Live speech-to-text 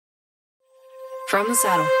From the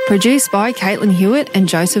Saddle. Produced by Caitlin Hewitt and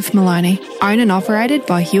Joseph Maloney. Owned and operated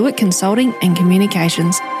by Hewitt Consulting and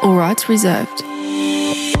Communications. All rights reserved.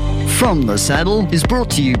 From the Saddle is brought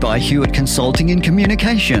to you by Hewitt Consulting and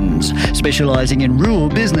Communications, specialising in rural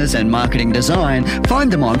business and marketing design.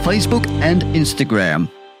 Find them on Facebook and Instagram.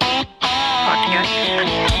 From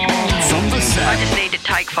the Saddle. I just need to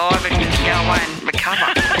take 5 and just go away and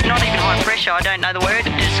recover. It's not even high pressure. I don't know the word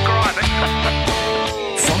to describe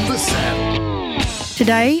it. From the Saddle.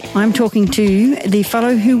 Today, I'm talking to the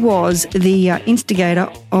fellow who was the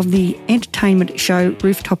instigator of the entertainment show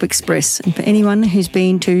Rooftop Express. And for anyone who's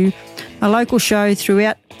been to a local show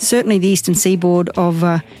throughout, certainly the eastern seaboard of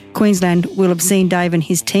Queensland, will have seen Dave and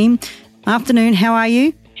his team. Afternoon, how are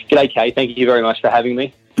you? G'day, Kay. Thank you very much for having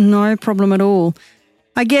me. No problem at all.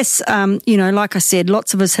 I guess, like I said,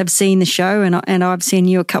 lots of us have seen the show, and I've seen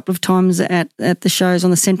you a couple of times at the shows on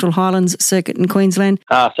the Central Highlands circuit in Queensland.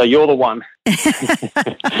 So you're the one.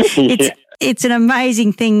 It's an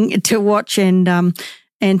amazing thing to watch and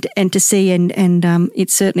to see, and it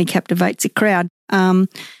certainly captivates a crowd.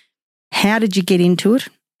 How did you get into it,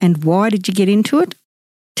 and why did you get into it?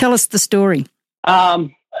 Tell us the story.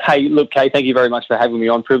 Hey, look, Kay, thank you very much for having me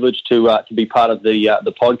on. Privileged to be part of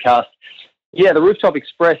the podcast. Yeah, the Rooftop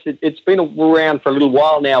Express, it's been around for a little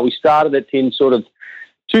while now. We started it in sort of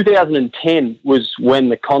 2010 was when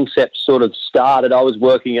the concept sort of started. I was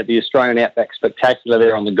working at the Australian Outback Spectacular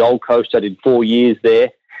there on the Gold Coast. I did 4 years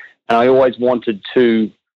there, and I always wanted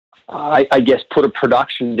to, I guess, put a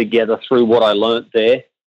production together through what I learnt there.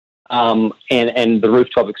 And the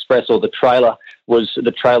Rooftop Express, or the trailer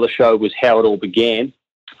show, was how it all began.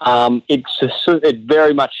 It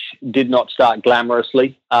very much did not start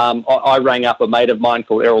glamorously. I rang up a mate of mine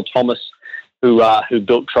called Errol Thomas, who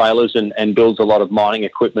built trailers and builds a lot of mining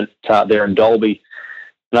equipment there in Dalby.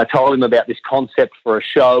 And I told him about this concept for a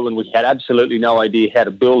show, and we had absolutely no idea how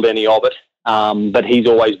to build any of it. But he's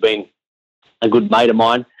always been a good mate of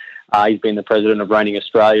mine. He's been the president of Reining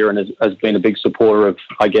Australia and has been a big supporter of,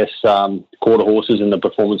 I guess, quarter horses and the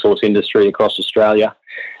performance horse industry across Australia.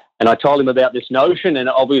 And I told him about this notion, and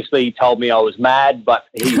obviously he told me I was mad, but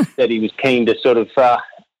he said he was keen to sort of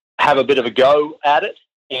have a bit of a go at it.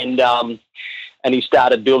 And he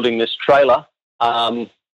started building this trailer.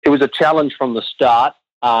 It was a challenge from the start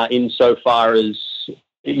insofar as,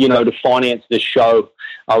 to finance this show.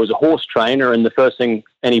 I was a horse trainer, and the first thing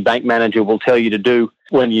any bank manager will tell you to do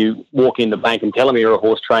when you walk in the bank and tell them you're a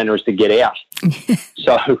horse trainer is to get out.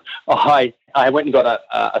 So I went and got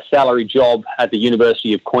a salary job at the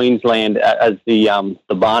University of Queensland as the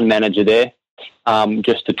barn manager there,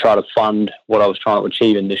 just to try to fund what I was trying to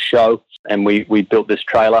achieve in this show. And we built this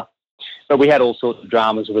trailer. But we had all sorts of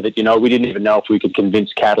dramas with it. We didn't even know if we could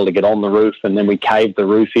convince cattle to get on the roof, and then we caved the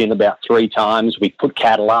roof in about 3 times. We put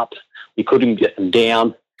cattle up. We couldn't get them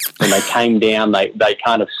down. When they came down, they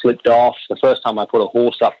kind of slipped off. The first time I put a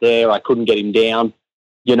horse up there, I couldn't get him down.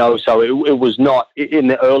 So it was not, in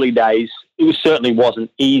the early days, it certainly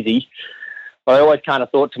wasn't easy. But I always kind of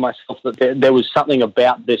thought to myself that there was something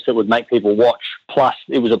about this that would make people watch. Plus,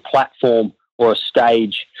 it was a platform or a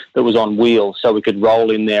stage that was on wheels, so we could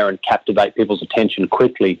roll in there and captivate people's attention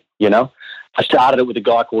quickly, I started it with a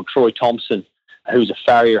guy called Troy Thompson, who's a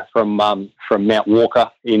farrier from Mount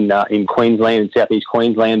Walker in Queensland, in southeast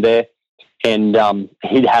Queensland there. And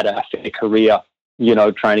he'd had a fair career,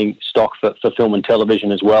 training stock for film and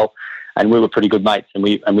television as well. And we were pretty good mates, and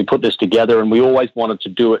we put this together, and we always wanted to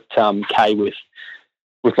do it, Kay, with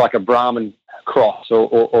like a Brahman cross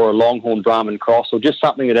or a Longhorn Brahman cross, or just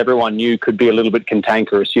something that everyone knew could be a little bit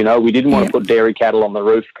cantankerous. We didn't want to put dairy cattle on the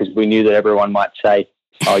roof because we knew that everyone might say,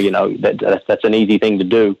 oh, that's an easy thing to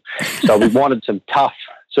do. So we wanted some tough,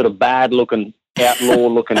 sort of bad-looking,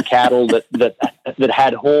 outlaw-looking cattle that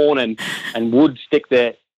had horn and would stick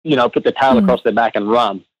their, put their tail across their back and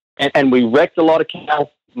run. And we wrecked a lot of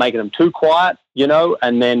cattle, making them too quiet,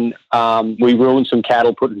 and then we ruined some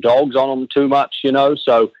cattle putting dogs on them too much,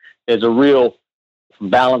 So there's a real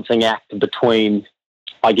balancing act between,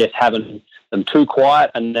 I guess, having them too quiet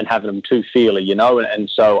and then having them too feely, and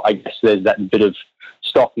so I guess there's that bit of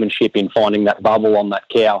stockmanship in finding that bubble on that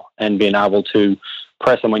cow and being able to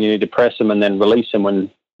press them when you need to press them and then release them when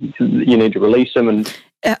you need to release them. And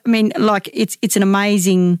it's an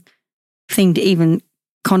amazing thing to even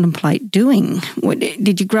contemplate doing.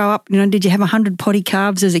 Did you grow up, did you have 100 potty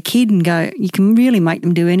calves as a kid and go, you can really make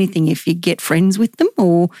them do anything if you get friends with them?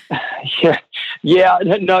 Or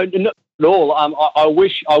no, not at all. I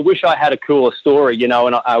wish I had a cooler story, and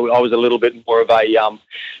I was a little bit more of a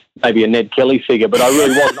maybe a Ned Kelly figure, but I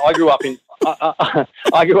really wasn't.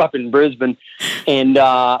 I grew up in Brisbane, and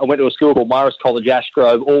I went to a school called Morris College,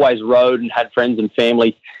 Ashgrove. Always rode and had friends and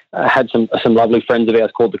family. Had some lovely friends of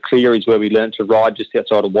ours called the Clearys, where we learned to ride just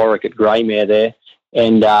outside of Warwick at Greymare there.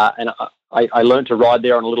 And I learned to ride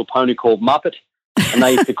there on a little pony called Muppet, and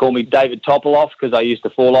they used to call me David Topoloff because I used to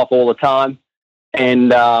fall off all the time. And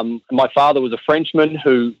my father was a Frenchman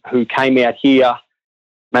who came out here,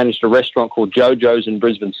 managed a restaurant called Jojo's in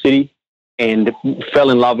Brisbane City, and fell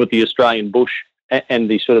in love with the Australian bush and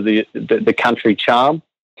the sort of the country charm.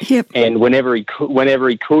 Yep. And whenever he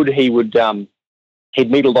could, he would he'd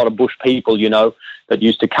meet a lot of bush people, that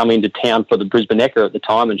used to come into town for the Brisbane Ekka at the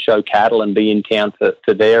time and show cattle and be in town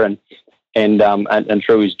for there. And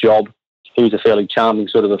through his job, he was a fairly charming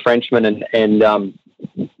sort of a Frenchman, and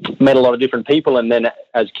met a lot of different people. And then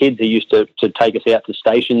as kids, he used to take us out to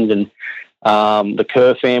stations, and the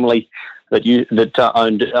Kerr family that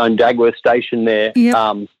owned Dagworth Station there.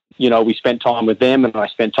 Yep. We spent time with them, and I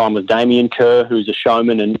spent time with Damien Kerr, who's a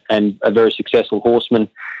showman and a very successful horseman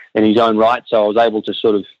in his own right. So I was able to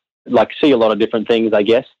sort of see a lot of different things, I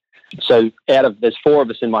guess. So there's 4 of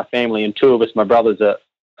us in my family, and 2 of us, my brother's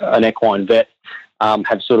an equine vet,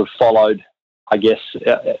 have sort of followed, I guess,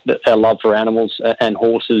 our love for animals and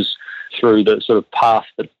horses through the sort of path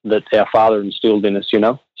that our father instilled in us,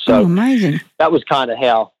 So amazing. That was kind of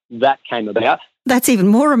how that came about. That's even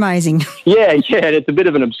more amazing. Yeah, it's a bit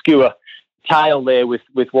of an obscure tale there with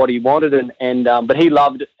what he wanted, and but he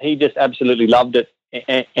loved it. He just absolutely loved it,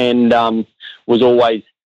 and was always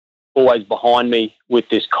behind me with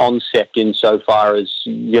this concept insofar as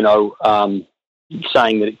saying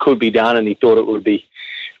that it could be done, and he thought it would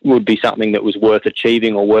be something that was worth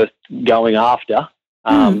achieving or worth going after.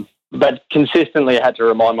 But consistently, I had to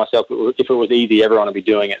remind myself if it was easy, everyone would be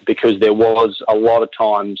doing it, because there was a lot of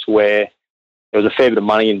times where there was a fair bit of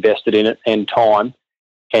money invested in it and time,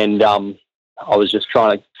 and I was just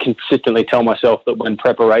trying to consistently tell myself that when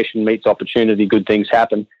preparation meets opportunity, good things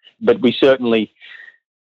happen. But we certainly,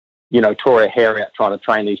 tore our hair out trying to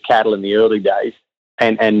train these cattle in the early days,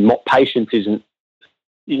 and patience isn't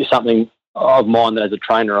something of mine that as a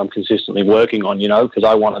trainer I'm consistently working on, because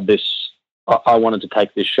I wanted to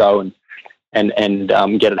take this show and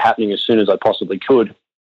get it happening as soon as I possibly could.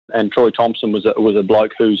 And Troy Thompson was a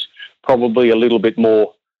bloke who's probably a little bit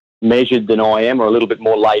more measured than I am, or a little bit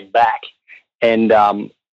more laid back. And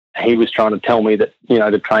he was trying to tell me that,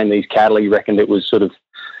 to train these cattle, he reckoned it was sort of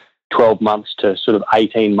 12 months to sort of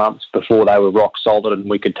 18 months before they were rock solid, and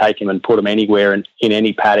we could take them and put them anywhere in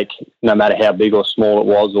any paddock, no matter how big or small it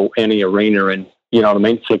was, or any arena, and,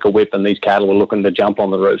 flick a whip, and these cattle were looking to jump on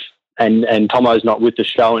the roof. And Tomo's not with the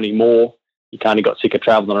show anymore. He kind of got sick of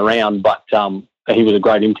travelling around, but he was a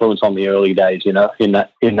great influence on the early days, in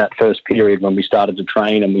that first period when we started to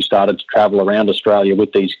train and we started to travel around Australia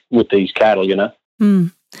with these cattle,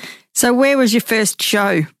 So where was your first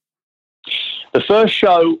show? The first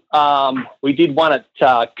show, we did one at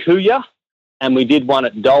Kuya, and we did one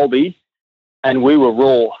at Dalby, and we were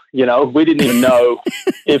raw. We didn't even know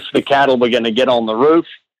if the cattle were going to get on the roof.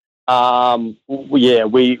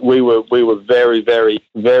 We were very, very,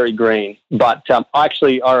 very green. But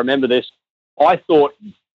actually, I remember this. I thought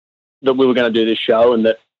that we were going to do this show and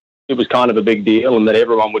that it was kind of a big deal and that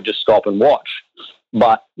everyone would just stop and watch.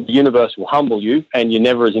 But the universe will humble you, and you're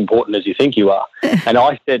never as important as you think you are. And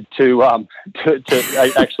I said to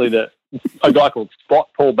actually a guy called Spot,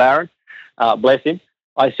 Paul Barron, bless him,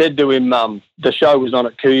 I said to him, the show was on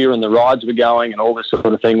at Kuya and the rides were going and all this sort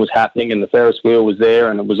of thing was happening and the Ferris wheel was there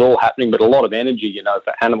and it was all happening, but a lot of energy,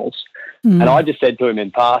 for animals. And I just said to him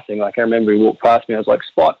in passing, I remember he walked past me, I was like,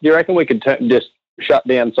 Spot, do you reckon we could just shut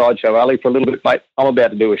down Sideshow Alley for a little bit, mate? I'm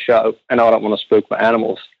about to do a show and I don't want to spook my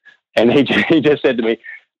animals. And he just said to me,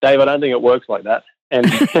 Dave, I don't think it works like that. And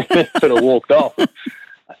sort of walked off.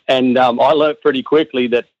 And I learnt pretty quickly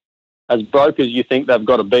that as broke as you think they've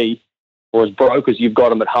got to be, or as broke as you've got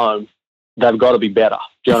them at home, they've got to be better.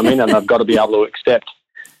 Do you know what I mean? And they've got to be able to accept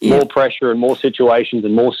more pressure and more situations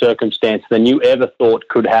and more circumstance than you ever thought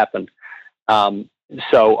could happen.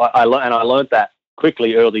 So I learnt that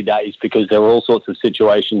quickly early days, because there were all sorts of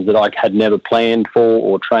situations that I had never planned for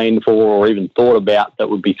or trained for or even thought about that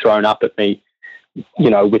would be thrown up at me,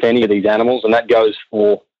 with any of these animals. And that goes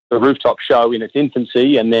for the rooftop show in its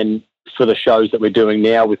infancy, and then for the shows that we're doing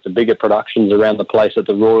now with the bigger productions around the place at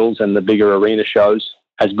the Royals and the bigger arena shows.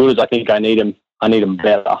 As good as I think I need them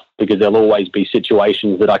better, because there'll always be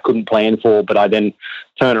situations that I couldn't plan for, but I then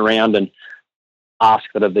turn around and ask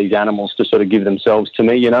that of these animals to sort of give themselves to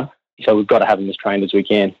me, So we've got to have them as trained as we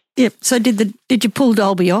can. Yep. So did you pull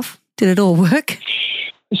Dalby off? Did it all work?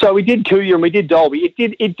 So we did Kuya and we did Dalby.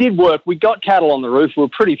 It did work. We got Cattle on the Roof. We were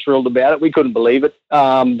pretty thrilled about it. We couldn't believe it,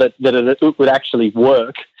 that it would actually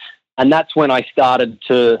work. And that's when I started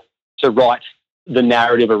to write the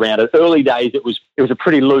narrative around it. Early days, it was a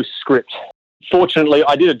pretty loose script. Fortunately,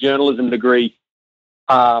 I did a journalism degree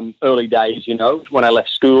early days, when I left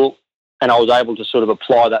school, and I was able to sort of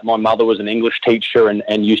apply that. My mother was an English teacher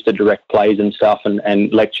and used to direct plays and stuff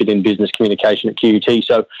and lectured in business communication at QUT.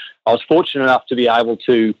 So I was fortunate enough to be able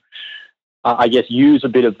to, use a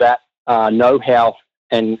bit of that know-how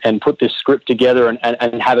and put this script together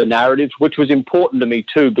and have a narrative, which was important to me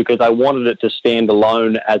too, because I wanted it to stand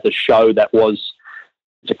alone as a show that was,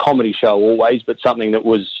 it's a comedy show always, but something that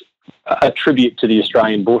was a tribute to the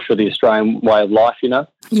Australian bush or the Australian way of life,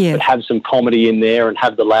 Yeah. But have some comedy in there and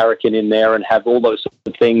have the larrikin in there and have all those sorts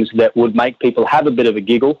of things that would make people have a bit of a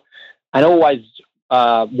giggle, and always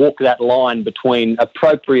walk that line between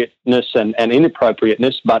appropriateness and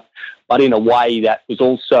inappropriateness, but in a way that was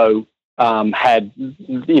also had,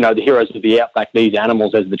 the heroes of the outback, these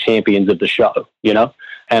animals, as the champions of the show,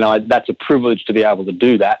 And that's a privilege to be able to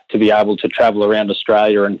do that, to be able to travel around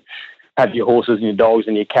Australia and have your horses and your dogs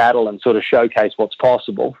and your cattle and sort of showcase what's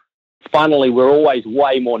possible. Finally, we're always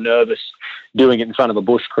way more nervous doing it in front of a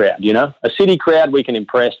bush crowd, A city crowd, we can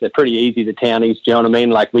impress. They're pretty easy, the townies, do you know what I mean?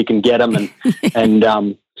 Like, we can get them.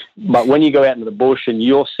 But when you go out into the bush and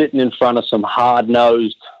you're sitting in front of some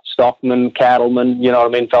hard-nosed stockmen, cattlemen,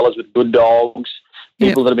 fellas with good dogs,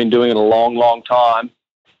 people that have been doing it a long, long time,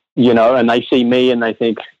 and they see me and they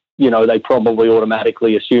think, they probably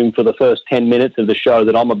automatically assume for the first 10 minutes of the show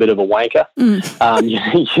that I'm a bit of a wanker.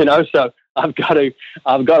 So I've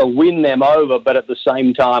got to win them over, but at the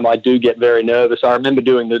same time, I do get very nervous. I remember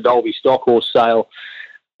doing the Dalby stock horse sale,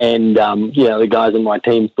 and the guys in my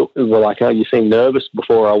team were like, "Oh, you seem nervous,"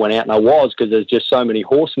 before I went out, and I was, because there's just so many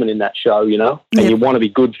horsemen in that show, and you want to be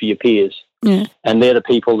good for your peers, and they're the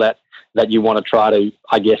people that you want to try to,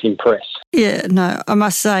 impress. Yeah, no, I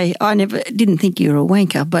must say, I didn't think you were a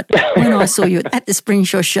wanker, but when I saw you at the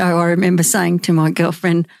Springsure show, I remember saying to my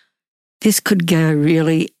girlfriend, this could go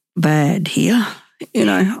really bad here,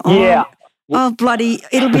 Yeah. Oh, bloody,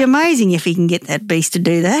 it'll be amazing if he can get that beast to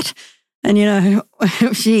do that. And,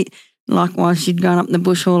 likewise, she'd gone up in the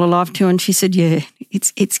bush all her life too, and she said, yeah,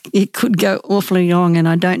 it could go awfully wrong. And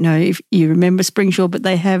I don't know if you remember Springsure, but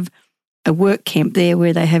they have a work camp there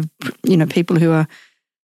where they have, people who are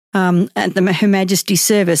at Her Majesty's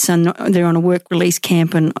service, and they're on a work release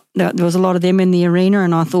camp, and there was a lot of them in the arena,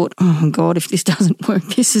 and I thought, oh, God, if this doesn't work,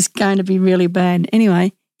 this is going to be really bad.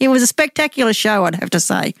 Anyway, it was a spectacular show, I'd have to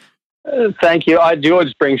say. Thank you. I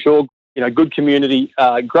enjoyed Springsure, good community,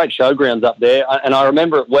 great showgrounds up there, and I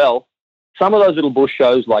remember it well. Some of those little bush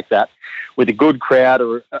shows like that, with a good crowd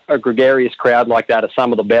or a gregarious crowd like that, are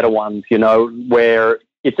some of the better ones, where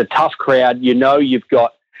it's a tough crowd. You've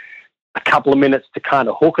got a couple of minutes to kind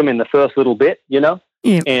of hook them in the first little bit, Yeah.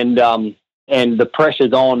 And the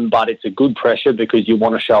pressure's on, but it's a good pressure because you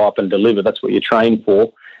want to show up and deliver. That's what you're trained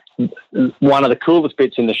for. One of the coolest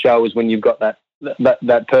bits in the show is when you've got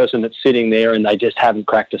that person that's sitting there and they just haven't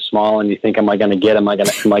cracked a smile, and you think, am I going to get him?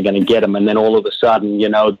 Am I going to get him? And then all of a sudden,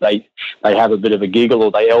 they have a bit of a giggle,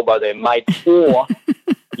 or they elbow their mate, or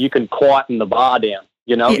you can quieten the bar down.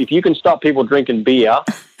 If you can stop people drinking beer,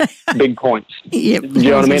 big points. Yep. Do you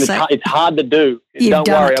know what I mean? It's hard to do. Don't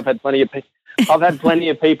worry, I've had plenty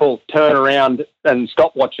of people turn around and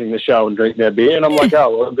stop watching the show and drink their beer, and I'm like,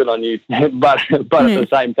 oh, well, good on you. but at the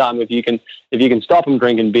same time, if you can stop them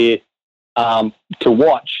drinking beer to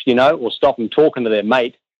watch, or stop them talking to their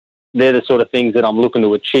mate, they're the sort of things that I'm looking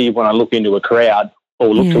to achieve when I look into a crowd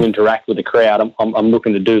or look to interact with the crowd. I'm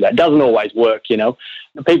looking to do that. It doesn't always work,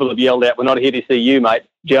 People have yelled out, "We're not here to see you, mate."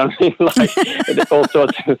 Do you know what I mean? Like, all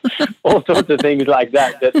sorts of things like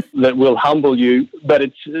that will humble you. But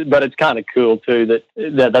it's kind of cool too. That's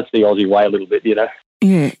the Aussie way a little bit,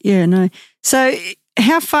 Yeah, no. So,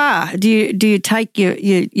 how far do you take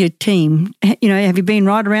your team? Have you been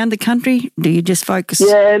right around the country? Do you just focus?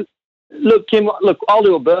 Yeah. Look, Kim, I'll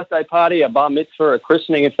do a birthday party, a bar mitzvah, a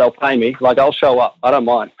christening if they'll pay me. Like, I'll show up. I don't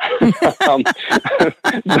mind.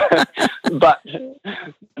 but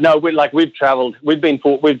no, we've travelled. We've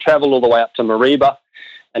travelled all the way up to Mareeba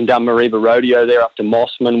and done Mareeba Rodeo there, up to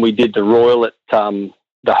Mossman. We did the Royal at the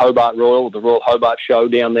Hobart Royal, the Royal Hobart Show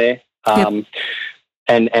down there, and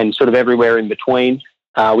sort of everywhere in between.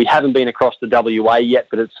 We haven't been across the WA yet,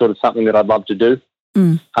 but it's sort of something that I'd love to do.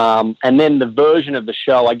 And then the version of the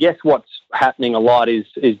show, I guess what's happening a lot is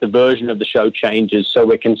the version of the show changes. So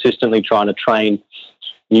we're consistently trying to train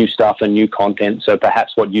new stuff and new content. So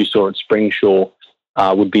perhaps what you saw at Springsure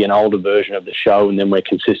would be an older version of the show, and then we're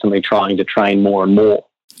consistently trying to train more and more.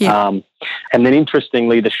 Yeah. And then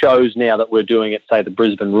interestingly, the shows now that we're doing at, say, the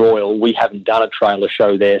Brisbane Royal, we haven't done a trailer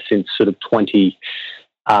show there since sort of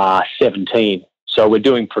 2017. So we're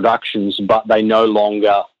doing productions, but they no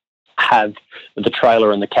longer have the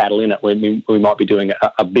trailer and the cattle in it. We might be doing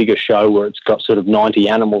a bigger show where it's got sort of 90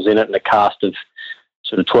 animals in it and a cast of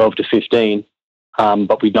sort of 12 to 15.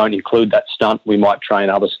 But we don't include that stunt. We might train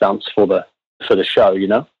other stunts for the show, you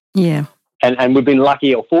know? Yeah. And we've been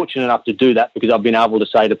lucky or fortunate enough to do that because I've been able to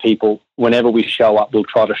say to people, whenever we show up, we'll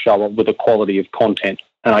try to show up with a quality of content.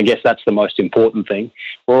 And I guess that's the most important thing.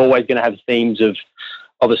 We're always going to have themes of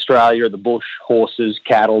Australia, the bush, horses,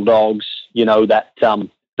 cattle, dogs, you know, that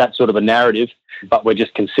sort of a narrative. But we're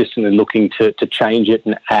just consistently looking to change it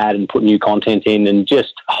and add and put new content in and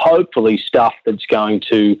just hopefully stuff that's going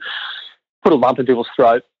to put a lump in people's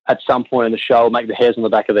throat at some point in the show, make the hairs on the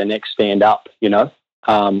back of their neck stand up, you know.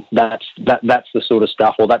 That's the sort of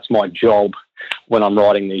stuff, or that's my job when I'm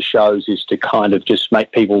writing these shows, is to kind of just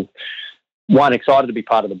make people, one, excited to be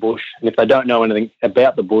part of the bush, and if they don't know anything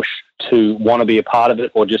about the bush, to want to be a part of it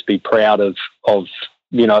or just be proud of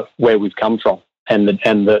you know, where we've come from and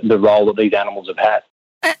the role that these animals have had.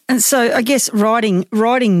 And so I guess writing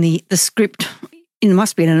the script, it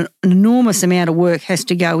must be an enormous amount of work has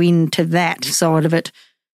to go into that side of it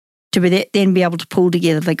to then be able to pull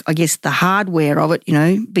together, like, I guess, the hardware of it, you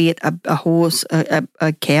know, be it a horse,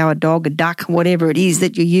 a cow, a dog, a duck, whatever it is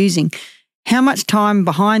that you're using. How much time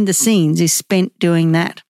behind the scenes is spent doing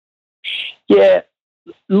that? Yeah,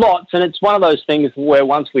 lots. And it's one of those things where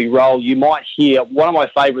once we roll, you might hear, one of my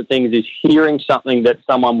favourite things is hearing something that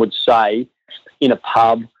someone would say in a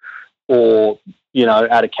pub or, you know,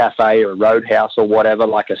 at a cafe or a roadhouse or whatever,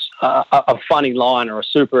 like a funny line or a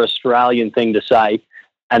super Australian thing to say,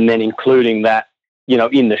 and then including that, you know,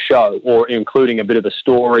 in the show, or including a bit of a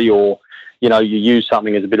story, or, you know, you use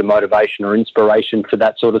something as a bit of motivation or inspiration for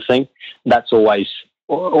that sort of thing. That's always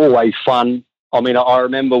fun. I mean, I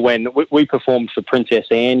remember when we performed for Princess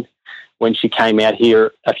Anne when she came out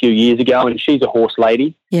here a few years ago, and she's a horse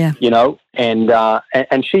lady, yeah, you know, and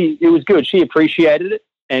it was good. She appreciated it,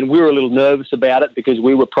 and we were a little nervous about it because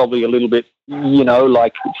we were probably a little bit, you know,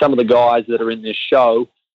 like some of the guys that are in this show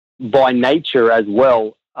by nature as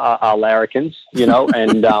well are larrikins, you know,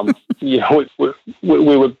 and you know,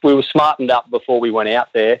 we were smartened up before we went out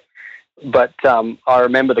there. But I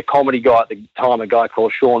remember the comedy guy at the time, a guy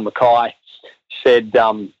called Sean Mackay, said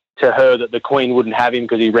to her that the Queen wouldn't have him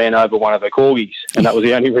because he ran over one of her corgis, and that was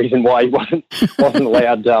the only reason why he wasn't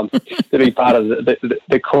allowed to be part of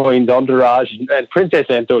the Queen's entourage. And Princess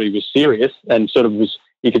Anne thought he was serious, and sort of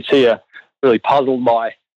you could see her really puzzled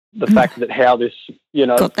by the fact that how this, you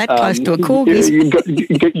know, got that close to a corgi.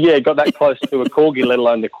 Got that close to a corgi, let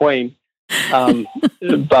alone the Queen.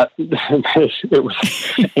 But it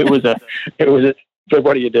was a. But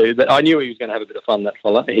what do you do? But I knew he was going to have a bit of fun. That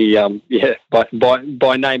fella. He,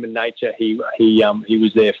 by name and nature, he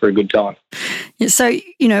was there for a good time. Yeah, so,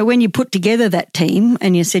 you know, when you put together that team,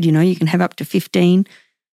 and you said, you know, you can have up to 15.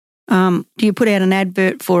 Do you put out an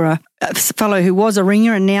advert for a fellow who was a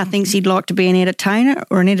ringer and now thinks he'd like to be an entertainer,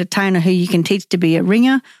 or an entertainer who you can teach to be a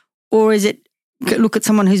ringer? Or is it look at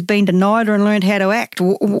someone who's been to NIDA and learned how to act?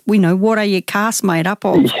 You know, what are your cast made up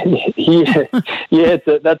of? That's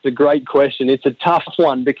a great question. It's a tough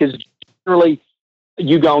one because generally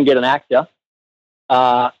you go and get an actor.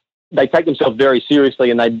 They take themselves very seriously,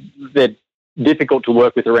 and they're difficult to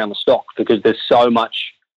work with around the stock because there's so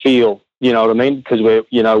much feel. You know what I mean? Because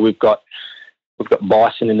we've got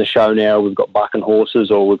bison in the show now. We've got bucking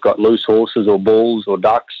horses, or we've got loose horses, or bulls, or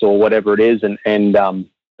ducks, or whatever it is, and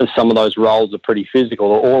some of those roles are pretty physical,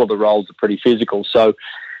 or all of the roles are pretty physical. So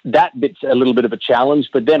that bit's a little bit of a challenge.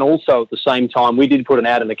 But then also at the same time, we did put an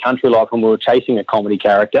ad in the Country Life when we were chasing a comedy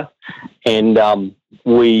character, and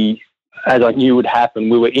we, as I knew would happen,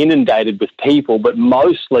 we were inundated with people, but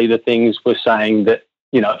mostly the things were saying that,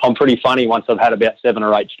 you know, I'm pretty funny once I've had about 7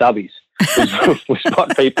 or 8 stubbies, was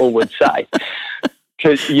what people would say.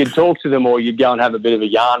 Because you'd talk to them, or you'd go and have a bit of a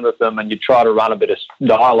yarn with them, and you'd try to run a bit of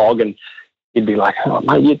dialogue, and you'd be like, "Oh,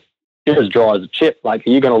 mate, you're as dry as a chip. Like, are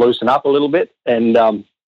you going to loosen up a little bit?" And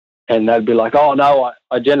they'd be like, "Oh no,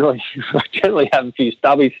 I generally have a few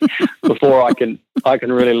stubbies before I can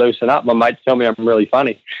really loosen up. My mates tell me I'm really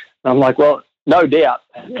funny." And I'm like, "Well, no doubt,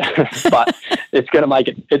 but it's going to make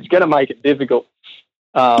it difficult."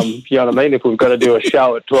 You know what I mean? If we've got to do a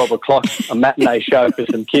show at 12 o'clock, a matinee show for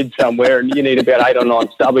some kids somewhere, and you need about 8 or 9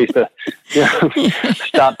 stubbies to, you know,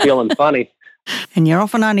 start feeling funny. And you're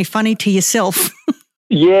often only funny to yourself.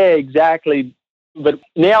 Yeah, exactly. But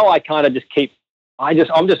now I kind of just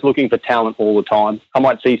I'm just looking for talent all the time. I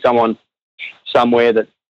might see someone somewhere that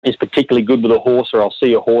is particularly good with a horse, or I'll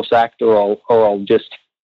see a horse act, or I'll just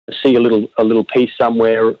see a little piece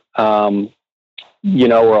somewhere, you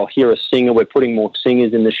know, or I'll hear a singer. We're putting more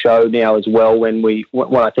singers in the show now as well when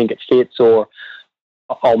I think it fits, or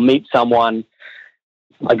I'll meet someone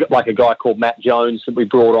like a guy called Matt Jones that we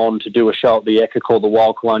brought on to do a show at the Ekka called the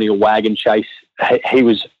Wild Colonial Wagon Chase.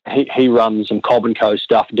 He runs some Cobb & Co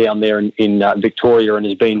stuff down there in Victoria and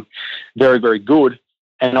has been very, very good.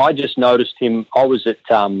 And I just noticed him. I was at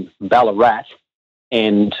Ballarat,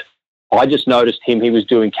 and I just noticed him. He was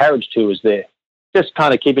doing carriage tours there, just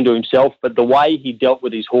kind of keeping to himself. But the way he dealt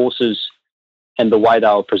with his horses and the way they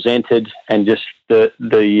were presented, and just the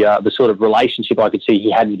sort of relationship I could see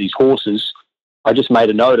he had with his horses, I just made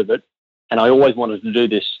a note of it. And I always wanted to do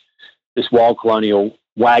this Wild Colonial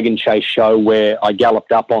Wagon Chase show where I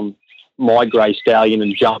galloped up on my grey stallion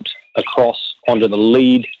and jumped across onto the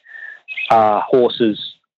lead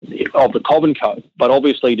horses of the Cobb & Co. But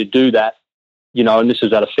obviously to do that, you know, and this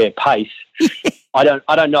is at a fair pace, I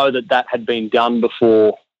don't know that had been done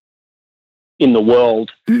before in the world.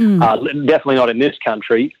 Definitely not in this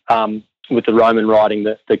country, with the Roman riding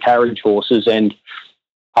the carriage horses. And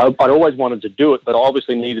I'd always wanted to do it, but I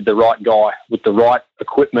obviously needed the right guy with the right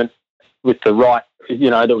equipment, with the right, you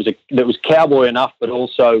know, that was cowboy enough, but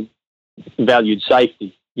also valued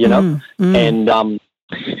safety, you know. And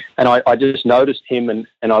I just noticed him, and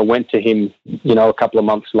I went to him, you know, a couple of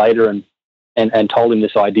months later and told him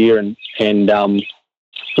this idea, and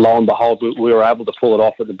lo and behold, we were able to pull it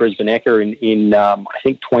off at the Brisbane Ekka in I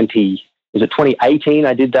think 2018.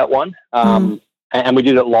 I did that one. And we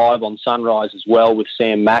did it live on Sunrise as well with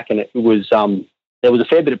Sam Mack, and it was there was a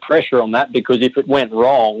fair bit of pressure on that, because if it went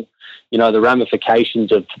wrong, you know, the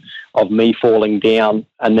ramifications of me falling down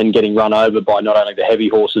and then getting run over by not only the heavy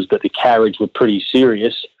horses but the carriage were pretty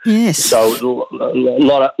serious. Yes. So a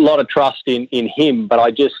lot of trust in him, but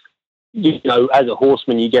I just, you know, as a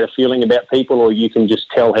horseman, you get a feeling about people, or you can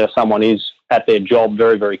just tell how someone is at their job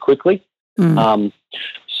very, very quickly.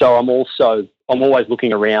 So I'm always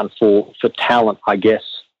looking around for talent, I guess,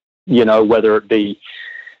 you know, whether it be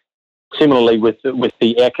similarly with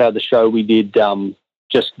the Ekka, the show we did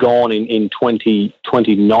just gone in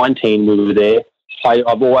 2019, we were there. I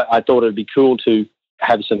thought it'd be cool to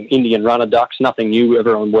have some Indian runner ducks, nothing new.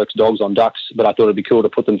 Everyone works dogs on ducks, but I thought it'd be cool to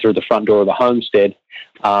put them through the front door of the homestead.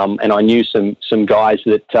 And I knew some guys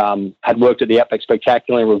that had worked at the Outback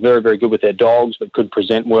Spectacular and were very, very good with their dogs, but could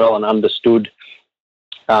present well and understood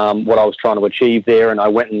what I was trying to achieve there. And I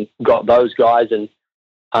went and got those guys, and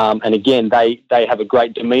again, they have a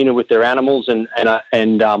great demeanour with their animals, and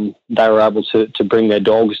they were able to bring their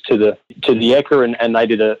dogs to the Ekka, and they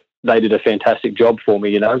did a fantastic job for me,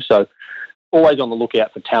 you know. So always on the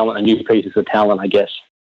lookout for talent and new pieces of talent, I guess.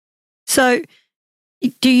 So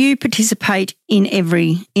do you participate in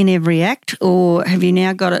every act, or have you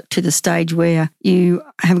now got it to the stage where you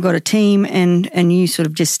have got a team and you sort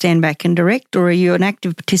of just stand back and direct, or are you an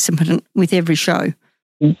active participant with every show?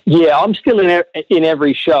 Yeah, I'm still in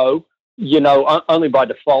every show, you know, only by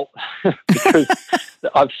default because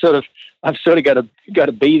I've sort of got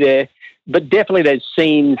to be there. But definitely, there's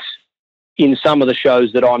scenes in some of the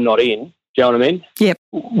shows that I'm not in. Do you know what I mean? Yep.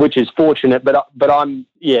 Which is fortunate, but I'm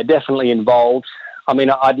definitely involved. I mean,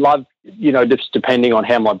 I'd love, you know, just depending on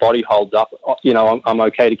how my body holds up, you know, I'm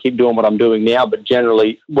okay to keep doing what I'm doing now, but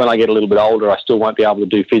generally when I get a little bit older, I still won't be able to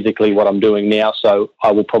do physically what I'm doing now, so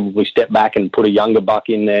I will probably step back and put a younger buck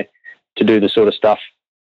in there to do the sort of stuff.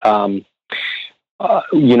 You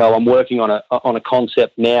know, I'm working on a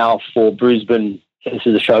concept now for Brisbane. This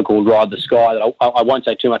is a show called Ride the Sky that I won't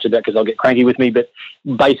say too much about because I'll get cranky with me, but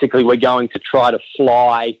basically we're going to try to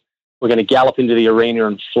fly. We're going to gallop into the arena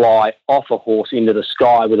and fly off a horse into the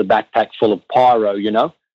sky with a backpack full of pyro, you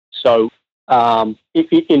know. So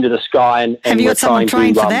into the sky. And have you got someone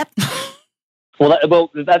trained for that? Well,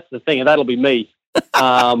 that's the thing, and that'll be me.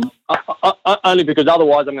 Only because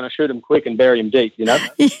otherwise I'm going to shoot him quick and bury him deep, you know.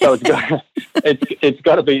 So it's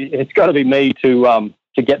got to be me to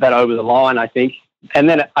get that over the line, I think. And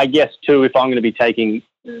then I guess too, if I'm going to be taking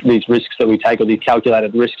these risks that we take, or these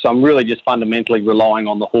calculated risks, I'm really just fundamentally relying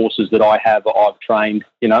on the horses that I have or I've trained,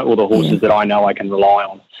 you know, or the horses that I know I can rely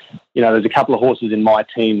on. You know, there's a couple of horses in my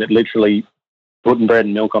team that literally putting bread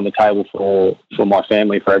and milk on the table for my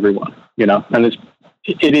family, for everyone, you know, and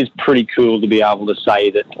it is pretty cool to be able to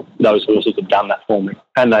say that those horses have done that for me,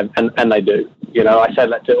 and they do. You know, I say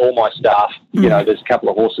that to all my staff. You know, there's a couple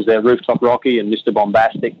of horses there, Rooftop Rocky and Mr.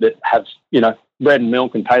 Bombastic, that have, you know, bread and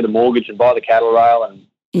milk and pay the mortgage and buy the cattle rail and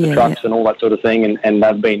the trucks and all that sort of thing, and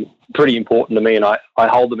they've been pretty important to me, and I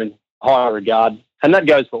hold them in high regard. And that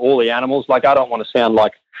goes for all the animals. Like, I don't want to sound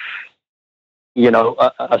like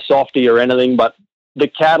a softie or anything, but the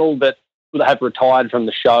cattle that have retired from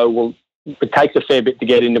the show, it takes a fair bit to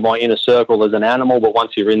get into my inner circle as an animal, but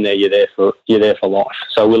once you're in there, you're there for life.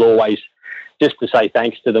 So we'll always, just to say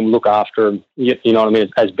thanks to them, look after them, you know what I mean,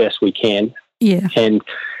 as best we can. Yeah.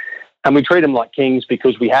 And we treat them like kings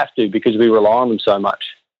because we have to, because we rely on them so much.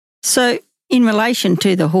 So in relation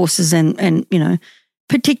to the horses and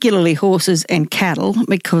particularly horses and cattle,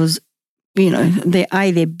 because,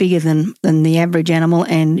 they're bigger than the average animal,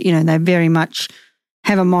 and, they very much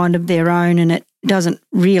have a mind of their own, and it doesn't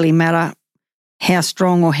really matter how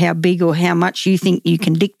strong or how big or how much you think you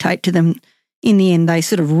can dictate to them. In the end, they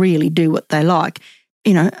sort of really do what they like.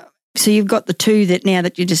 So you've got the two that now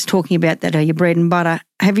that you're just talking about that are your bread and butter.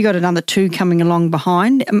 Have you got another two coming along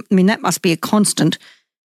behind? I mean, that must be a constant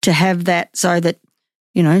to have that, so that,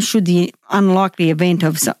 should the unlikely event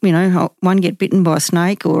of, one get bitten by a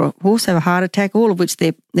snake or a horse have a heart attack, all of which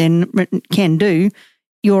they then can do,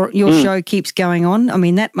 your show keeps going on. I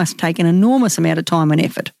mean, that must take an enormous amount of time and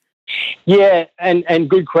effort. Yeah, and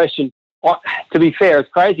good question. To be fair, as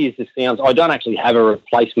crazy as this sounds, I don't actually have a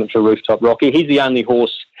replacement for Rooftop Rocky. He's the only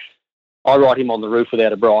horse. I ride him on the roof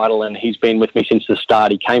without a bridle, and he's been with me since the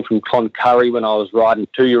start. He came from Cloncurry when I was riding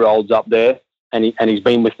 2-year-olds up there, and he's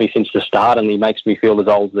been with me since the start, and he makes me feel as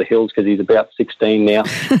old as the hills because he's about 16 now.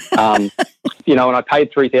 And I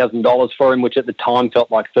paid $3,000 for him, which at the time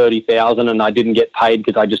felt like $30,000, and I didn't get paid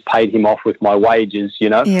because I just paid him off with my wages,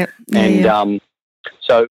 Yep.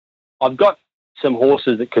 So I've got some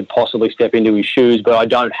horses that could possibly step into his shoes, but I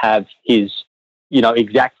don't have his,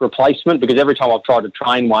 exact replacement, because every time I've tried to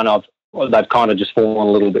train one, they've kind of just fallen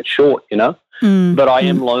a little bit short, But I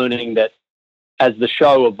am learning that as the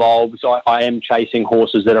show evolves, I am chasing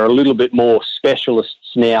horses that are a little bit more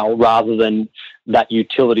specialists now rather than that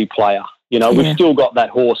utility player. We've still got that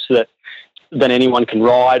horse that anyone can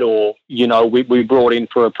ride, or, we brought in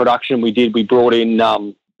for a production we brought in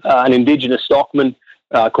an Indigenous stockman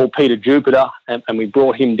called Peter Jupiter, and we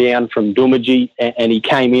brought him down from Doomadgee, and he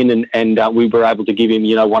came in and we were able to give him,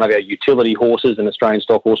 one of our utility horses, an Australian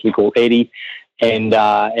stock horse we call Eddie, and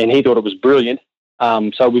he thought it was brilliant.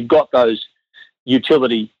 So we've got those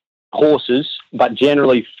utility horses, but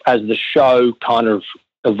generally as the show kind of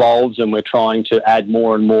evolves and we're trying to add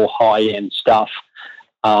more and more high-end stuff,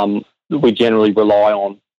 we generally rely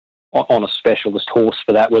on a specialist horse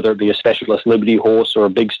for that, whether it be a specialist Liberty horse or a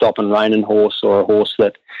big stop and reigning horse or a horse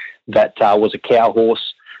that was a cow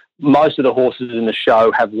horse. Most of the horses in the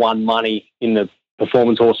show have won money in the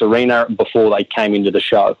performance horse arena before they came into the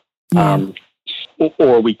show. Yeah.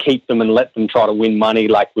 Or we keep them and let them try to win money.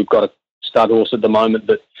 Like we've got a stud horse at the moment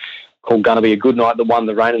called Gonna Be a Good Night that won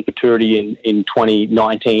the Reigning Futurity in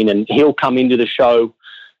 2019, and he'll come into the show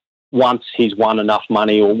once he's won enough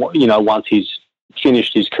money, or once he's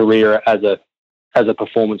finished his career as a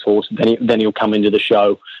performance horse. Then he'll come into the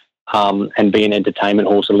show and be an entertainment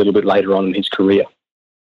horse a little bit later on in his career.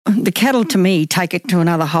 The cattle, to me, take it to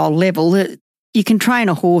another whole level. You can train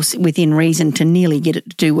a horse within reason to nearly get it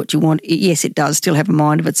to do what you want. Yes, it does still have a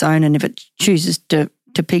mind of its own, and if it chooses to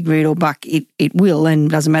pig root or buck, it will, and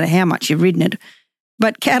it doesn't matter how much you've ridden it.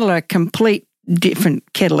 But cattle are a complete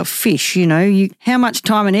different kettle of fish. How much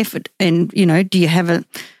time and effort, and do you have a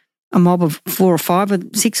mob of 4 or 5 or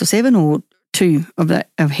 6 or 7 or 2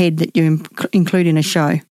 of head that you include in a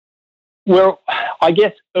show? Well, I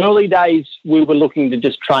guess early days we were looking to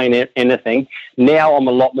just train anything. Now I'm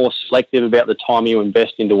a lot more selective about the time you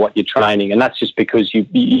invest into what you're training, and that's just because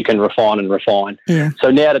you can refine and refine. Yeah.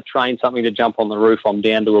 So now to train something to jump on the roof, I'm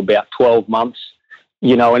down to about 12 months,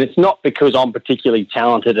 and it's not because I'm particularly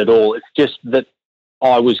talented at all. It's just that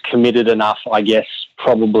I was committed enough, I guess,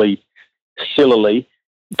 probably sillily,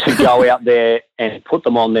 to go out there and put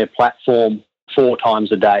them on their platform 4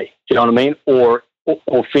 times a day. Do you know what I mean? Or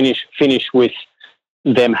finish with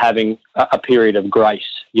them having a period of grace,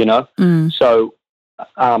 So,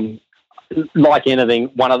 like anything,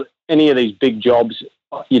 any of these big jobs,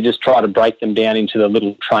 you just try to break them down into the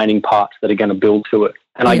little training parts that are going to build to it.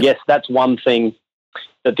 And I guess that's one thing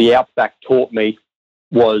that the Outback taught me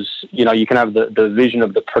was, you can have the vision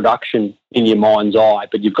of the production in your mind's eye,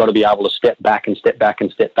 but you've got to be able to step back and step back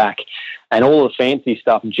and step back. And all the fancy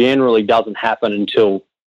stuff generally doesn't happen until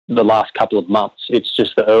the last couple of months. It's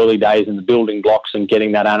just the early days and the building blocks and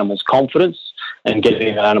getting that animal's confidence and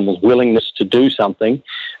getting that animal's willingness to do something,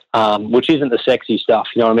 which isn't the sexy stuff.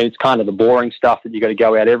 You know what I mean? It's kind of the boring stuff that you got to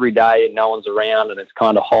go out every day and no one's around and it's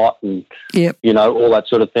kind of hot and, all that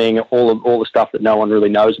sort of thing, all the stuff that no one really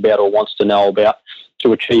knows about or wants to know about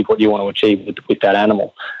to achieve what you want to achieve with that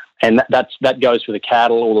animal. And that goes for the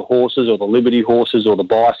cattle or the horses or the Liberty horses or the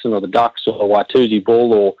bison or the ducks or the Watusi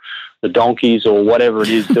bull the donkeys or whatever it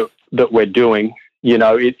is that we're doing, you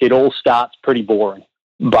know, it all starts pretty boring.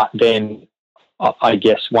 But then I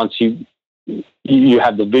guess once you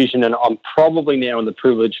have the vision, and I'm probably now in the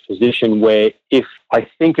privileged position where if I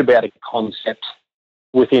think about a concept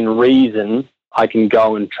within reason, I can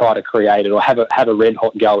go and try to create it or have a red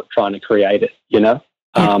hot go at trying to create it, you know?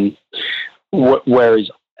 Whereas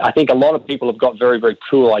I think a lot of people have got very, very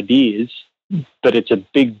cool ideas, but it's a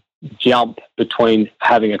big jump between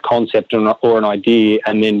having a concept or an idea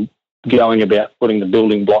and then going about putting the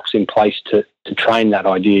building blocks in place to train that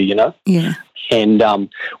idea, you know? Yeah. And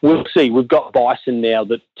we'll see. We've got bison now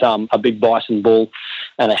that a big bison bull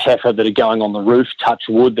and a heifer that are going on the roof. Touch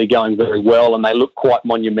wood, they're going very well, and they look quite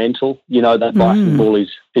monumental. You know, that bison bull is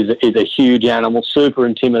a huge animal, super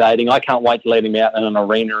intimidating. I can't wait to let him out in an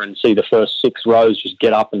arena and see the first 6 rows just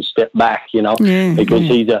get up and step back. You know, because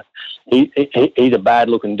he's a bad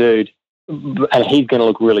looking dude, and he's going to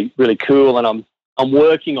look really, really cool. And I'm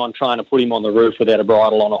working on trying to put him on the roof without a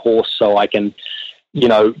bridle on a horse, so I can, you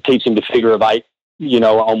know, teach him to figure of 8, you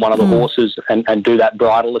know, on one of the horses and do that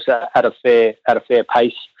bridleless at a fair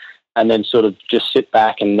pace, and then sort of just sit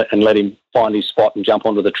back and let him find his spot and jump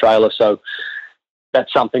onto the trailer. So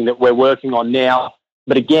that's something that we're working on now.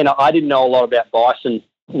 But again, I didn't know a lot about bison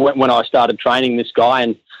when I started training this guy,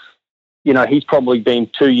 and, you know, he's probably been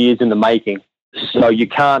 2 years in the making. So you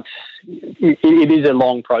can't, it is a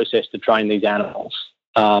long process to train these animals.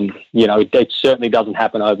 You know, it certainly doesn't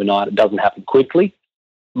happen overnight. It doesn't happen quickly.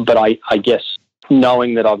 But I guess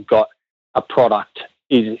knowing that I've got a product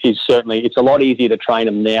is certainly, it's a lot easier to train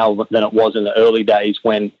them now than it was in the early days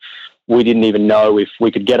when we didn't even know if we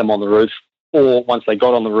could get them on the roof, or once they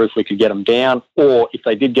got on the roof, we could get them down, or if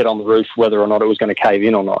they did get on the roof, whether or not it was going to cave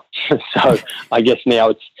in or not. So I guess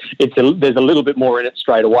now there's a little bit more in it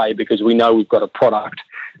straight away because we know we've got a product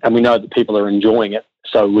and we know that people are enjoying it.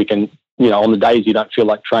 So we can, you know, on the days you don't feel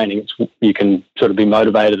like training, you can sort of be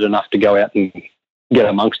motivated enough to go out and get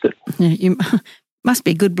amongst it. Yeah, you must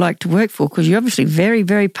be a good bloke to work for because you're obviously very,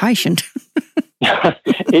 very patient. There's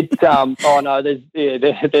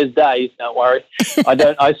days, don't worry.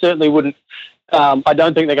 I certainly wouldn't. I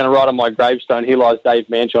don't think they're going to write on my gravestone, "Here lies Dave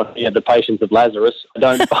Manchon. He had the patience of Lazarus." I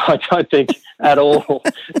don't think at all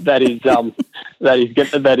that is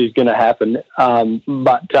going to happen.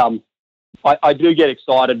 But I do get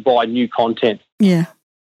excited by new content. Yeah.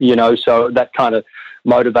 You know, so that kind of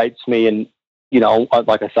motivates me, and, you know,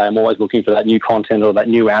 like I say, I'm always looking for that new content or that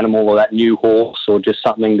new animal or that new horse or just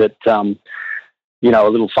something that, you know, a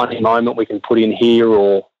little funny moment we can put in here,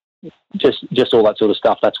 or just all that sort of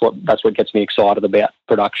stuff. That's what gets me excited about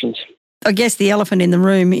productions. I guess the elephant in the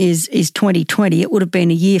room is 2020. It would have been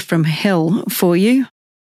a year from hell for you.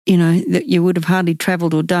 You know, that you would have hardly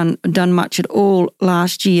travelled or done much at all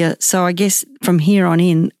last year. So I guess from here on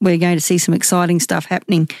in, we're going to see some exciting stuff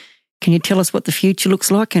happening. Can you tell us what the future looks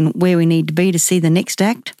like and where we need to be to see the next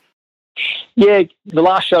act? Yeah, the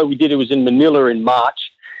last show we did, it was in Manila in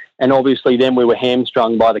March. And obviously then we were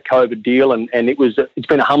hamstrung by the COVID deal, and it's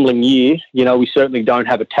been a humbling year. You know, we certainly don't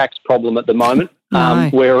have a tax problem at the moment. No.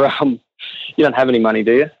 Where you don't have any money,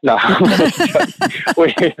 do you? No.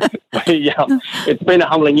 It's been a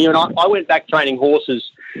humbling year. And I went back training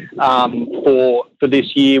horses for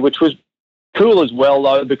this year, which was cool as well,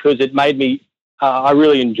 though, because it made me, I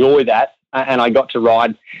really enjoy that. And I got to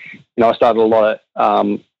ride, you know, I started a lot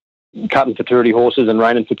of cutting futurity horses and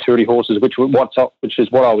reining futurity horses, which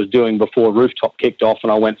is what I was doing before Rooftop kicked off,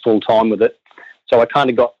 and I went full time with it. So I kind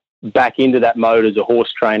of got back into that mode as a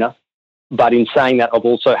horse trainer. But in saying that, I've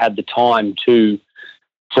also had the time to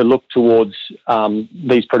look towards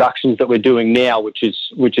these productions that we're doing now, which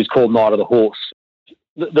is called Night of the Horse.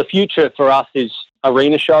 The future for us is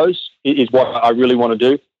arena shows, is what I really want to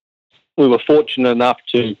do. We were fortunate enough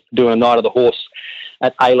to do a Night of the Horse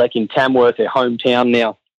at ALEC in Tamworth, their hometown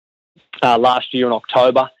now, last year in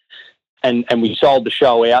October, and we sold the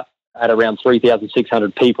show out at around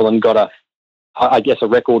 3,600 people and got a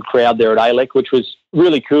record crowd there at ALEC, which was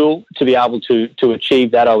really cool to be able to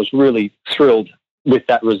achieve that. I was really thrilled with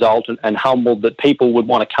that result and humbled that people would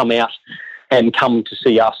want to come out and come to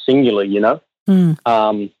see us singularly, you know.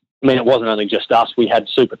 I mean, it wasn't only just us. We had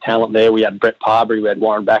super talent there. We had Brett Parbury, we had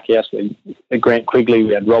Warren Backhouse, we had Grant Quigley,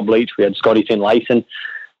 we had Rob Leach, we had Scotty Finlayson.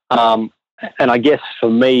 And I guess for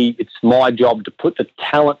me, it's my job to put the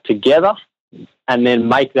talent together and then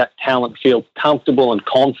make that talent feel comfortable and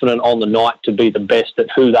confident on the night to be the best at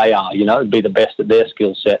who they are, you know, be the best at their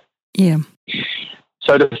skill set. Yeah.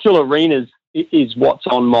 So to fill arenas is what's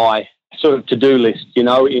on my sort of to-do list, you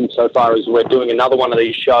know, insofar as we're doing another one of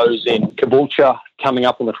these shows in Caboolture coming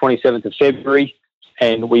up on the 27th of February.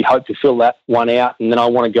 and we hope to fill that one out. And then I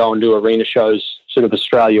want to go and do arena shows sort of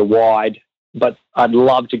Australia-wide. But I'd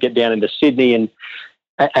love to get down into Sydney and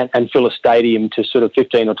fill a stadium to sort of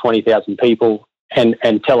 15 or 20,000 people and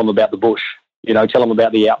tell them about the bush, tell them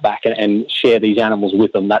about the outback and share these animals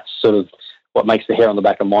with them. That's sort of what makes the hair on the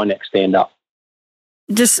back of my neck stand up.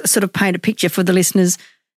 Just sort of paint a picture for the listeners.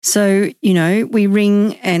 So, we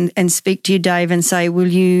ring and speak to you, Dave, and say, will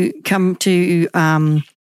you come to an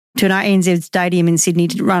ANZ Stadium in Sydney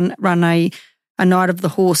to run a Night of the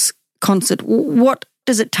Horse concert? What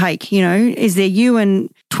does it take? Is there you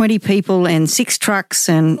and 20 people and 6 trucks,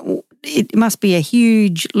 and it must be a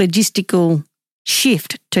huge logistical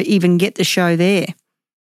shift to even get the show there.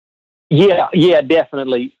 Yeah,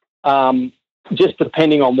 definitely. Just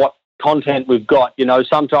depending on what content we've got,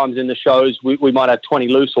 sometimes in the shows we might have 20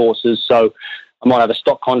 loose horses, so I might have a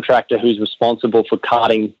stock contractor who's responsible for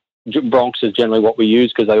carting. Broncs is generally what we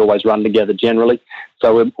use because they always run together generally.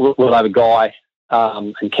 So we'll have a guy,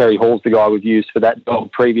 and Kerry Hall's the guy we've used for that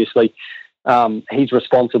dog previously. He's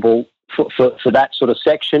responsible for that sort of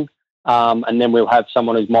section, and then we'll have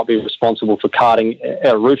someone who might be responsible for carting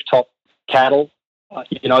our rooftop cattle,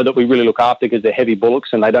 that we really look after because they're heavy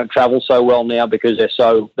bullocks and they don't travel so well now because they're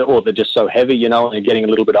just so heavy, and they're getting a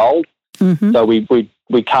little bit old. Mm-hmm. So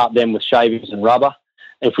we cart them with shavings and rubber.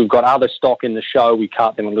 If we've got other stock in the show, we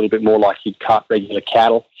cart them a little bit more like you'd cart regular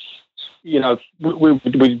cattle. There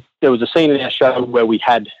was a scene in our show where we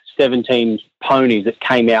had 17 ponies that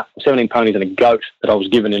came out, 17 ponies and a goat that I was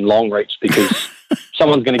given in Longreach because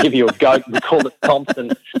someone's going to give you a goat. We called it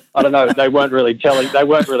Thompson. I don't know. They weren't really asking. They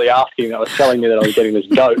were telling me that I was getting this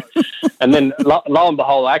goat. And then lo and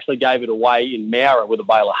behold, I actually gave it away in Mara with a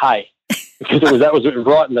bale of hay because that was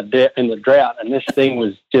right in the drought. And this thing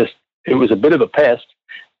was it was a bit of a pest,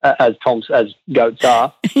 as goats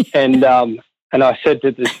are. And I said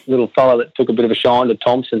to this little fella that took a bit of a shine to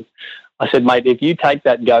Thompson, I said, mate, if you take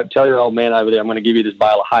that goat, tell your old man over there I'm going to give you this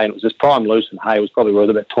bale of hay. And it was this prime lucent hay. It was probably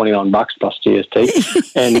worth about $29 plus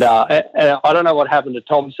GST. and I don't know what happened to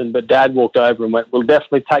Thompson, but Dad walked over and went, we'll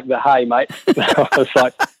definitely take the hay, mate. I was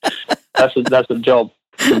like, that's a job.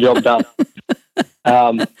 It's a job done.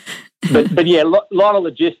 But yeah, a lot of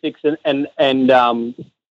logistics and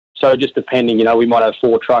so just depending, we might have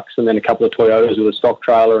 4 trucks and then a couple of Toyotas with a stock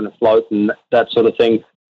trailer and a float and that sort of thing,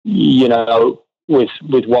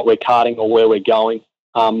 with what we're carting or where we're going.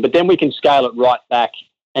 But then we can scale it right back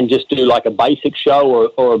and just do like a basic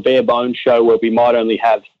show or a bare bones show where we might only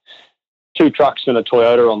have 2 trucks and a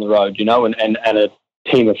Toyota on the road, and a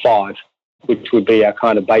team of 5, which would be our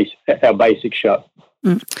kind of our basic show.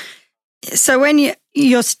 Mm. So when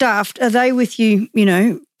you're staffed, are they with you,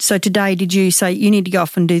 so today did you say you need to go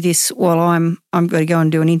off and do this while I'm going to go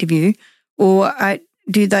and do an interview? Or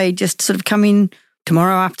do they just sort of come in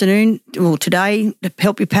tomorrow afternoon or today to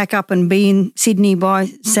help you pack up and be in Sydney by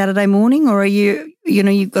Saturday morning? Or are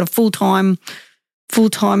you've got a full-time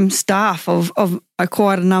staff of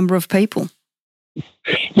quite a number of people?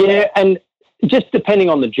 Yeah, and just depending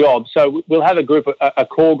on the job. So we'll have a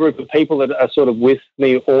core group of people that are sort of with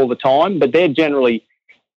me all the time, but they're generally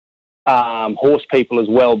horse people as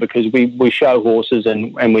well because we show horses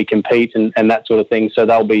and we compete and that sort of thing. So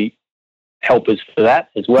they'll be helpers for that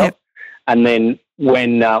as well. Yep. And then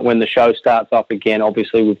when the show starts up again,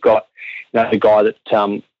 obviously we've got the guy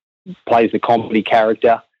that plays the comedy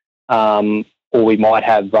character, or we might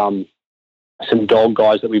have some dog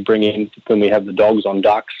guys that we bring in when we have the dogs on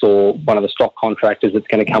ducks, or one of the stock contractors that's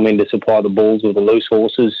going to come in to supply the bulls or the loose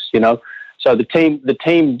horses, So the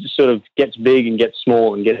team sort of gets big and gets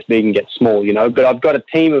small and gets big and gets small, But I've got a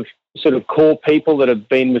team of sort of core people that have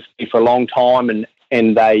been with me for a long time and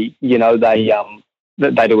they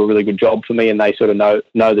do a really good job for me and they sort of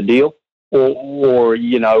know the deal. Or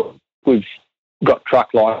we've got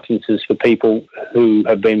truck licenses for people who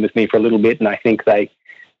have been with me for a little bit and I think that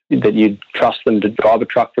you'd trust them to drive a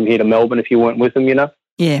truck from here to Melbourne if you weren't with them,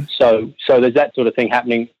 Yeah. So there's that sort of thing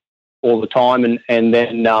happening all the time and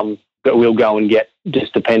then but we'll go and get,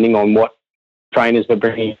 just depending on what trainers we're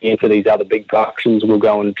bringing in for these other big productions, we'll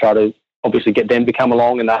go and try to obviously get them to come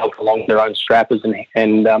along and they'll come along with their own strappers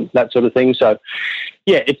and that sort of thing. So,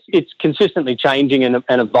 yeah, it's consistently changing and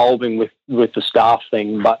evolving with the staff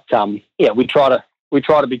thing. But, yeah, we try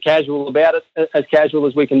to be casual about it, as casual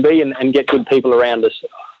as we can be and get good people around us.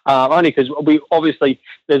 Only because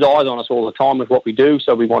there's eyes on us all the time with what we do,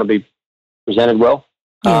 so we want to be presented well.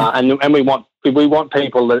 Yeah. And we want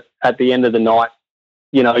people that at the end of the night,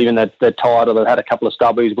 even that they're tired or they've had a couple of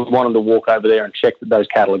stubbies, we want them to walk over there and check that those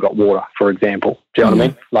cattle have got water, for example. Do you know what I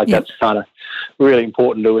mean? Like that's kind of really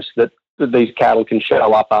important to us, that that these cattle can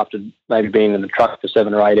show up after maybe being in the truck for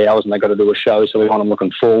 7 or 8 hours and they've got to do a show, so we want them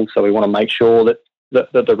looking full. So we want to make sure that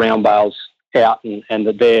the round bale's out and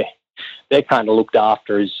that they're kind of looked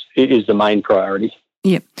after is the main priority.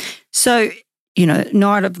 Yep. So,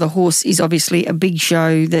 Night of the Horse is obviously a big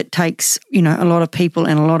show that takes, a lot of people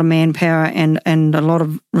and a lot of manpower and a lot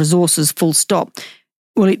of resources, full stop.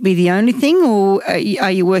 Will it be the only thing, or are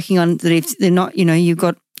you working on that if they're not, you've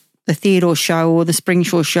got the Theodore show or the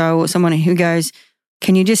Springshaw show or someone who goes,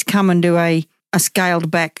 can you just come and do a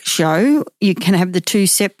scaled back show? You can have the two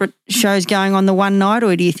separate shows going on the one night,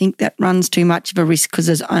 or do you think that runs too much of a risk because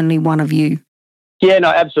there's only one of you? Yeah, no,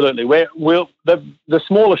 absolutely. The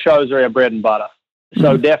smaller shows are our bread and butter.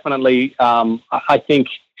 So definitely, I think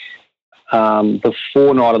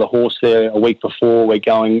before Night of the Horse there, a week before, we're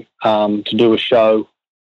going to do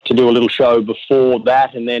a little show before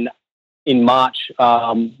that, and then in March,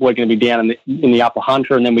 we're going to be down in the Upper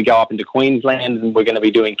Hunter, and then we go up into Queensland, and we're going to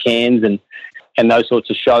be doing Cairns and those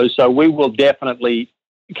sorts of shows. So we will definitely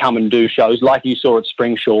come and do shows like you saw at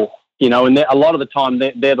Springshaw, and a lot of the time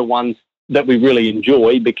they're the ones that we really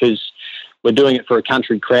enjoy because we're doing it for a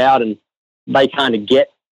country crowd and they kind of get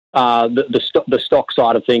the stock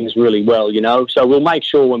side of things really well, So we'll make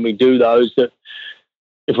sure when we do those that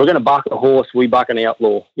if we're going to buck a horse, we buck an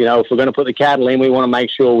outlaw. If we're going to put the cattle in, we want to make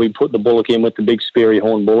sure we put the bullock in with the big speary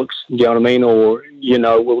horn bullocks. Do you know what I mean? Or,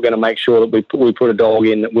 we're going to make sure that we put a dog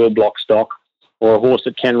in that will block stock, or a horse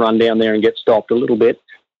that can run down there and get stopped a little bit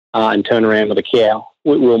and turn around with a cow.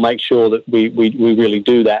 We'll make sure that we really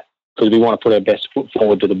do that because we want to put our best foot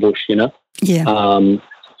forward to the bush, Yeah.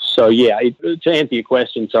 So, yeah, to answer your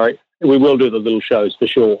question, sorry, we will do the little shows for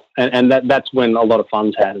sure. And that's when a lot of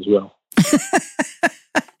fun's had as well.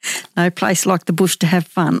 No place like the bush to have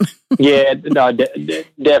fun. Yeah, no,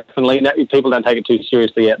 definitely. No, people don't take it too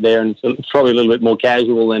seriously out there, and it's probably a little bit more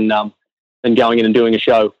casual than going in and doing a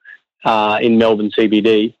show in Melbourne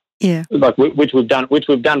CBD. Yeah, like which we've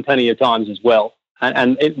done plenty of times as well,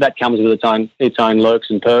 and that comes with its own lurks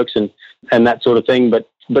and perks and that sort of thing. But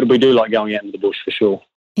we do like going out into the bush for sure.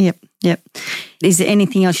 Yep. Is there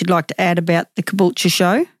anything else you'd like to add about the Caboolture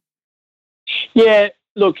show? Yeah.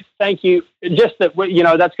 Look, thank you. Just that,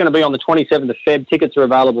 that's going to be on the 27th of Feb. Tickets are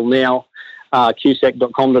available now,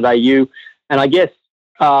 qsec.com.au. And I guess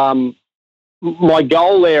my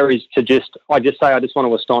goal there is to I just want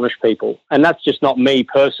to astonish people. And that's just not me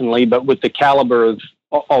personally, but with the calibre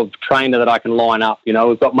of trainer that I can line up.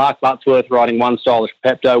 We've got Mark Buttsworth riding One Stylish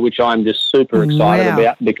Pepto, which I'm just super excited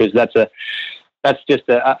about because that's just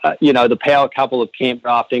the power couple of camp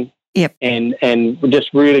drafting. Yep. And we're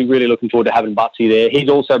just really, really looking forward to having Butsy there. He's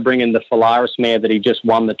also bringing the Phalaris mare that he just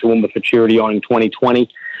won the Toowoomba Futurity on in 2020.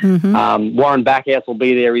 Mm-hmm. Warren Backhouse will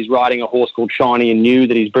be there. He's riding a horse called Shiny and New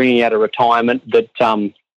that he's bringing out of retirement that,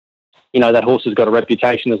 that horse has got a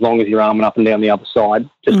reputation as long as you're arming up and down the other side.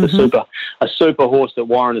 Just a super horse that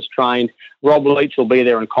Warren has trained. Rob Leach will be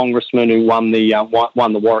there, and Congressman who won the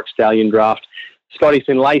Warwick Stallion draft. Scotty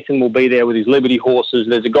Finlayson will be there with his Liberty horses.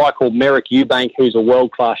 There's a guy called Merrick Eubank who's a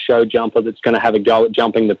world-class show jumper that's going to have a go at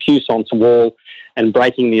jumping the Puissance wall and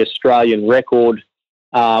breaking the Australian record,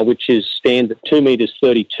 which stands at 2 metres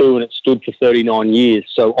 32, and it stood for 39 years.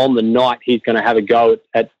 So on the night, he's going to have a go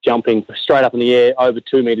at jumping straight up in the air over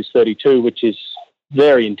 2 metres 32, which is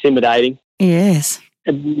very intimidating. Yes.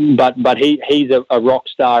 But he's a rock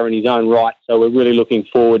star in his own right, so we're really looking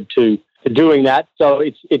forward to doing that. So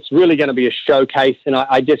it's really going to be a showcase, and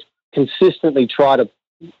I just consistently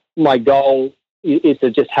my goal is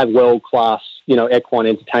to just have world-class, equine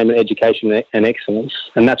entertainment, education and excellence,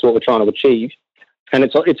 and that's what we're trying to achieve. And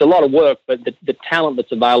it's a lot of work, but the talent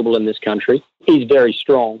that's available in this country is very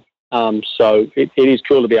strong. So it is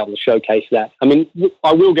cool to be able to showcase that. I mean,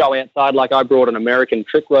 I will go outside. Like I brought an American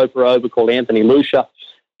trick roper over called Anthony Lucia,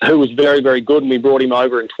 who was very, very good, and we brought him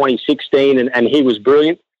over in 2016, and he was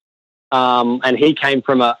brilliant. And he came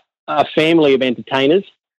from a family of entertainers.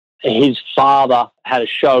 His father had a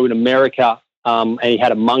show in America, and he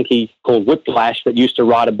had a monkey called Whiplash that used to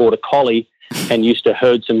ride aboard a collie and used to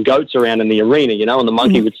herd some goats around in the arena, and the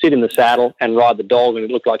monkey would sit in the saddle and ride the dog, and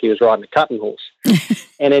it looked like he was riding a cutting horse.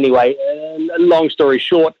 And anyway, long story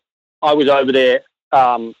short, I was over there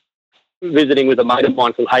visiting with a mate of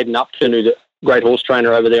mine called Hayden Upton, who's a great horse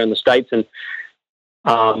trainer over there in the States, and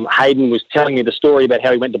Hayden was telling me the story about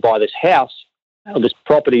how he went to buy this house, this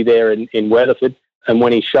property there in Weatherford, and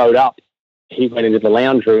when he showed up, he went into the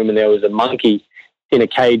lounge room and there was a monkey in a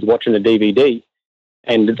cage watching a DVD,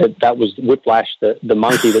 and that was Whiplash, the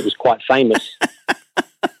monkey that was quite famous.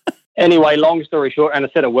 Anyway, long story short, and a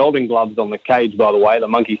set of welding gloves on the cage, by the way. The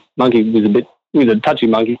monkey was a touchy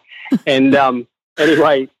monkey. And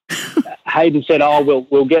anyway, Hayden said,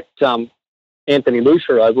 we'll get Anthony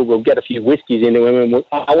Lucia over. We'll get a few whiskies into him, and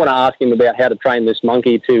I want to ask him about how to train this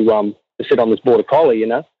monkey to sit on this border collie, you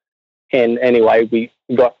know. And anyway, we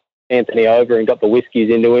got Anthony over and got the whiskies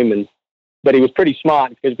into him, but he was pretty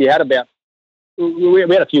smart because we had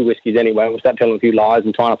a few whiskies anyway, and we started telling a few lies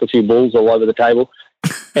and tying up a few bulls all over the table.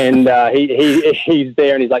 And he's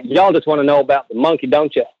there, and he's like, y'all just want to know about the monkey,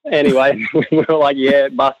 don't you? Anyway, we were like, yeah,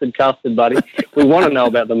 busted custard, buddy. We want to know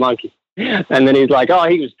about the monkey. And then he's like, oh,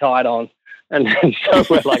 he was tied on. And so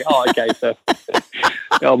we're like, oh, okay, so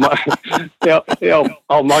the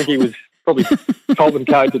old monkey was probably Colton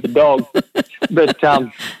Code with the dog. But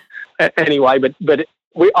anyway,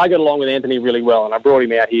 I got along with Anthony really well, and I brought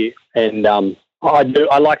him out here, and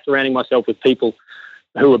I like surrounding myself with people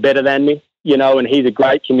who are better than me, you know, and he's a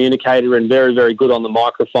great communicator and very, very good on the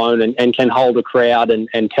microphone and can hold a crowd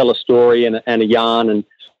and tell a story and a yarn.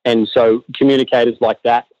 And so communicators like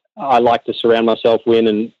that, I like to surround myself with,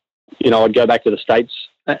 and, you know, I'd go back to the States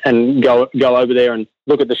and go over there and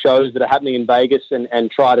look at the shows that are happening in Vegas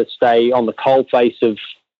and try to stay on the coal face of,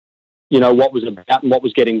 you know, what was about and what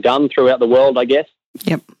was getting done throughout the world, I guess.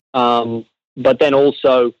 Yep. But then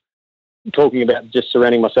also talking about just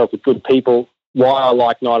surrounding myself with good people. Why I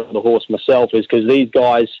like Night of the Horse myself is because these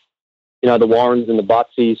guys, you know, the Warrens and the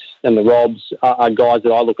Butsies and the Robs are guys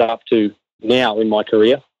that I look up to now in my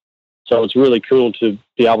career. So it's really cool to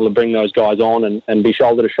be able to bring those guys on and be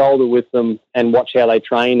shoulder to shoulder with them and watch how they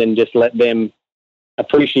train and just let them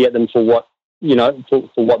appreciate them for what, you know, for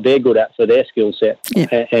what they're good at, for their skill set.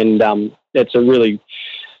 Yeah. And it's a really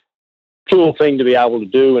cool thing to be able to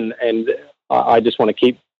do. And I just want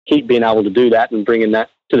to keep being able to do that and bringing that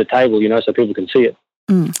to the table, you know, so people can see it.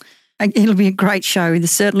 Mm. It'll be a great show. There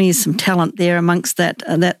certainly is some talent there amongst that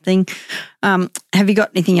thing. Have you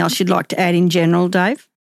got anything else you'd like to add in general, Dave?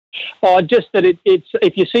 Oh, just that it's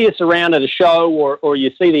if you see us around at a show or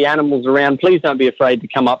you see the animals around, please don't be afraid to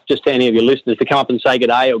come up, just to any of your listeners, to come up and say good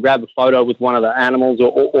day or grab a photo with one of the animals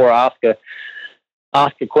or ask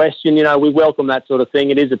a question. You know, we welcome that sort of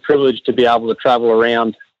thing. It is a privilege to be able to travel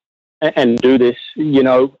around and do this. You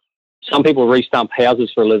know, some people restump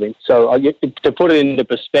houses for a living. So to put it into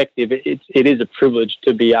perspective, it is a privilege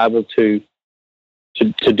to be able to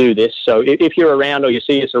do this. So if you're around or you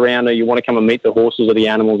see us around or you want to come and meet the horses or the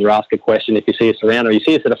animals or ask a question, if you see us around or you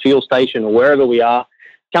see us at a fuel station or wherever we are,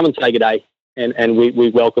 come and say good day, and we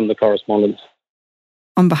welcome the correspondence.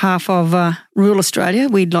 On behalf of Rural Australia,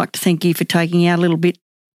 we'd like to thank you for taking our little bit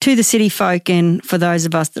to the city folk, and for those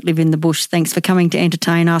of us that live in the bush, thanks for coming to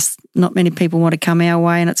entertain us. Not many people want to come our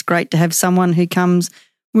way, and it's great to have someone who comes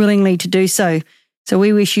willingly to do so. So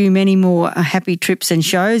we wish you many more happy trips and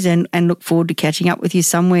shows and look forward to catching up with you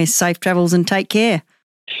somewhere. Safe travels and take care.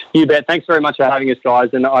 You bet. Thanks very much for having us, guys,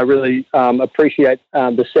 and I really appreciate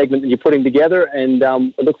the segment that you're putting together, and I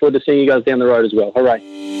look forward to seeing you guys down the road as well. Hooray.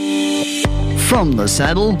 From the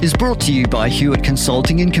Saddle is brought to you by Hewitt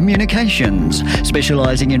Consulting and Communications,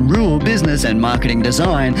 specialising in rural business and marketing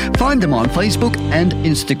design. Find them on Facebook and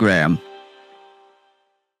Instagram.